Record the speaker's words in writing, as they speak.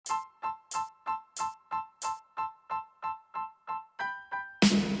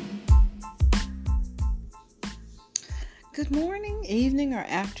Good morning, evening, or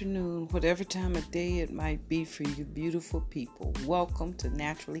afternoon, whatever time of day it might be for you beautiful people. Welcome to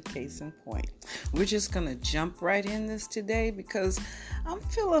Naturally Case in Point. We're just going to jump right in this today because I'm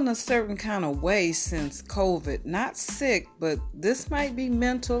feeling a certain kind of way since COVID. Not sick, but this might be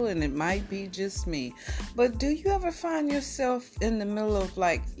mental and it might be just me. But do you ever find yourself in the middle of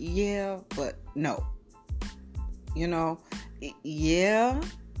like, yeah, but no? You know, yeah,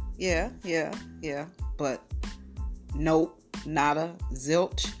 but nope, nada,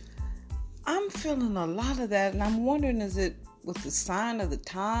 zilch. I'm feeling a lot of that, and I'm wondering, is it with the sign of the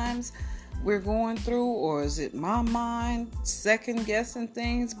times we're going through, or is it my mind second guessing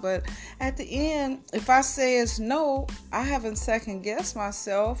things? But at the end, if I say it's no, I haven't second guessed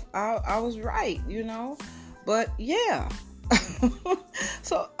myself. I was right, But yeah.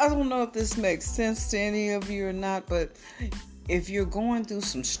 So I don't know if this makes sense to any of you or not, but if you're going through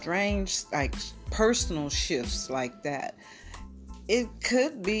some strange, like personal shifts like that, it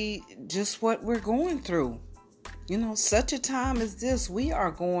could be just what we're going through. Such a time as this, we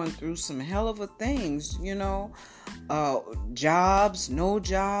are going through some hell of a things, jobs, no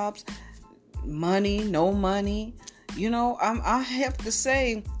jobs, money, no money. I have to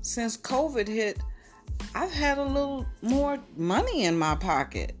say, since COVID hit, I've had a little more money in my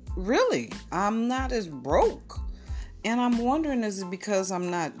pocket. Really, I'm not as broke. And I'm wondering, is it because I'm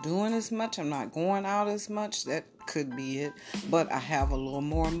not doing as much? I'm not going out as much? That could be it. But I have a little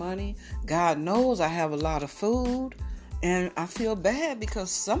more money. God knows I have a lot of food. And I feel bad because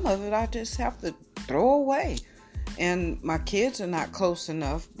some of it I just have to throw away. And my kids are not close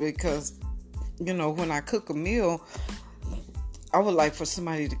enough because, when I cook a meal, I would like for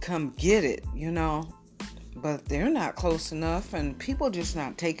somebody to come get it, But they're not close enough, and people just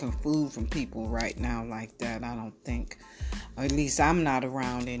not taking food from people right now like that, I don't think. Or at least I'm not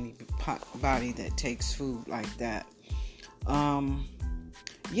around anybody that takes food like that.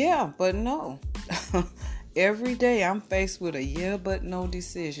 Yeah, but no. Every day I'm faced with a yeah but no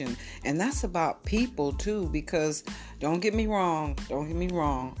decision. And that's about people too, because don't get me wrong.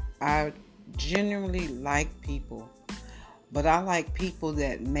 I genuinely like people. But I like people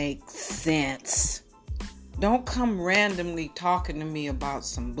that make sense. Don't come randomly talking to me about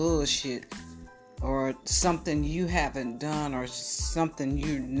some bullshit or something you haven't done or something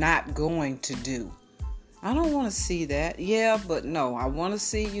you're not going to do. I don't want to see that. Yeah, but no. I want to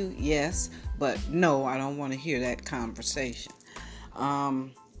see you. Yes, but no, I don't want to hear that conversation.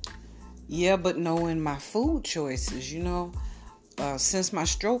 Yeah, but no in my food choices, Since my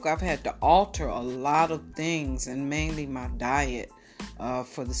stroke, I've had to alter a lot of things, and mainly my diet.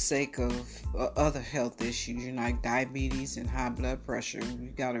 For the sake of other health issues, like diabetes and high blood pressure,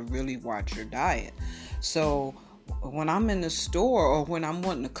 you got to really watch your diet. So when I'm in the store or when I'm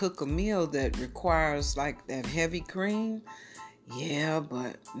wanting to cook a meal that requires like that heavy cream, yeah,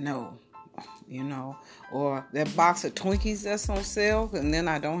 but no, or that box of Twinkies that's on sale, and then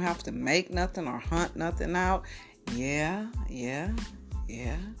I don't have to make nothing or hunt nothing out. Yeah.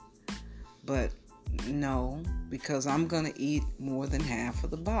 But no, because I'm going to eat more than half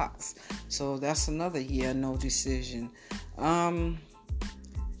of the box. So that's another no decision.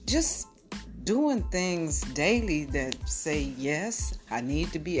 Just doing things daily that say, yes, I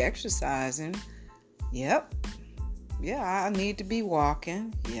need to be exercising. Yep. Yeah, I need to be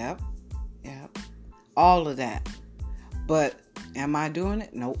walking. Yep. All of that. But am I doing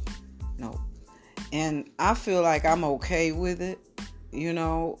it? Nope. And I feel like I'm okay with it.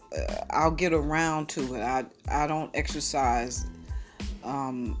 I'll get around to it. I don't exercise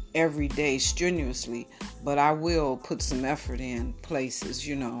every day strenuously, but I will put some effort in places,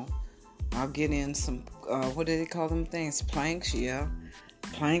 I'll get in some, what do they call them things? Planks, yeah.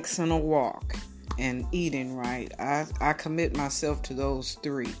 Planks and a walk and eating right. I commit myself to those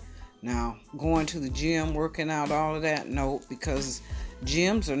three. Now, going to the gym, working out, all of that, no, because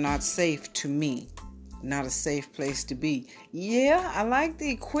gyms are not safe to me. Not a safe place to be. Yeah, I like the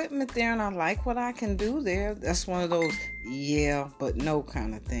equipment there and I like what I can do there. That's one of those yeah, but no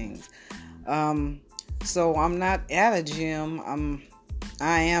kind of things. So I'm not at a gym.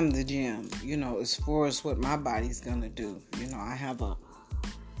 I am the gym, as far as what my body's going to do. I have a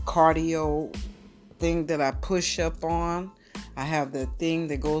cardio thing that I push up on. I have the thing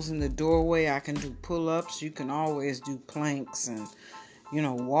that goes in the doorway. I can do pull-ups. You can always do planks and,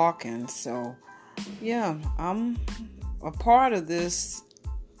 walking. So yeah, I'm a part of this,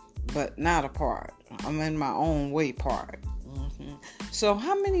 but not a part. I'm in my own way part. So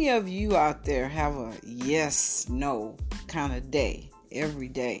how many of you out there have a yes, no kind of day every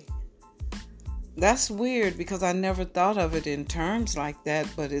day? That's weird because I never thought of it in terms like that,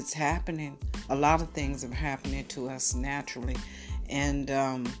 but it's happening a lot of things are happening to us naturally, and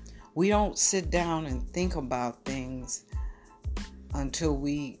we don't sit down and think about things until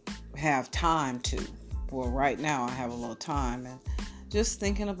we have time to. Well, right now I have a little time, and just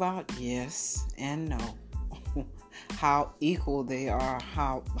thinking about yes and no, how equal they are,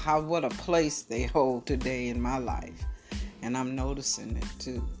 how what a place they hold today in my life, and I'm noticing it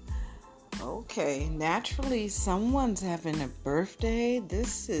too. Okay, naturally, someone's having a birthday.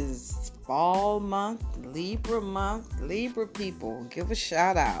 This is fall month, Libra people. Give a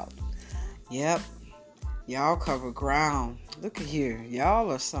shout out. Yep, y'all cover ground. Look at here.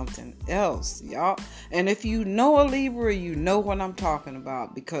 Y'all are something else. Y'all, and if you know a Libra, you know what I'm talking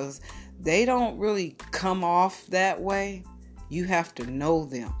about, because they don't really come off that way. You have to know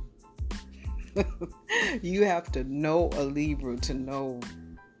them. You have to know a Libra to know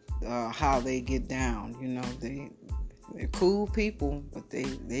how they get down. You know, they're cool people, but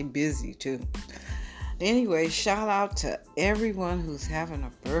they busy too. Anyway, shout out to everyone who's having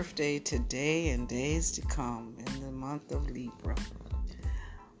a birthday today and days to come in the month of Libra.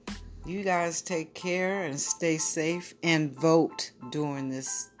 You guys take care and stay safe and vote during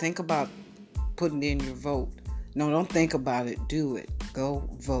this. Think about putting in your vote. No, don't think about it. Do it. Go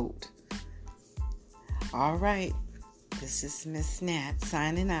vote. All right. This is Miss Nat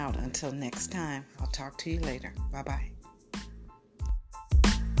signing out. Until next time, I'll talk to you later. Bye-bye.